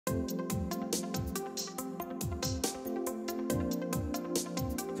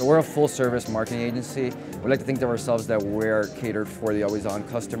So we're a full-service marketing agency. We like to think of ourselves that we're catered for the always-on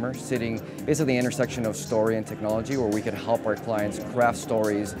customer, sitting basically the intersection of story and technology, where we can help our clients craft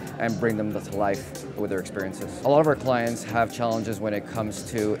stories and bring them to life with their experiences. A lot of our clients have challenges when it comes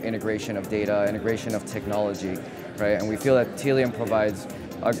to integration of data, integration of technology, right? And we feel that Tealium provides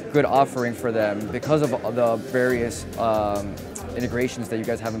a good offering for them because of the various integrations that you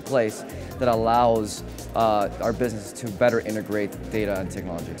guys have in place that allows our business to better integrate data and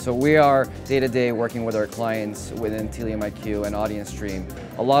technology. So we are day-to-day working with our clients within Tealium IQ and Audience Stream.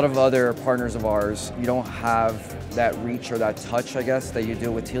 A lot of other partners of ours, you don't have that reach or that touch, I guess, that you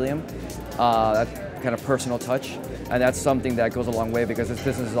do with Tealium, that kind of personal touch. And that's something that goes a long way because this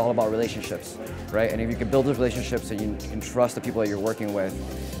business is all about relationships, right? And if you can build those relationships and you can trust the people that you're working with,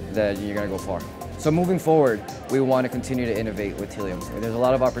 then you're gonna go far. So moving forward, we want to continue to innovate with Tealium. There's a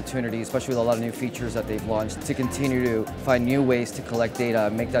lot of opportunities, especially with a lot of new features that they've launched, to continue to find new ways to collect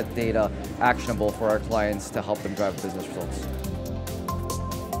data, make that data actionable for our clients to help them drive business results.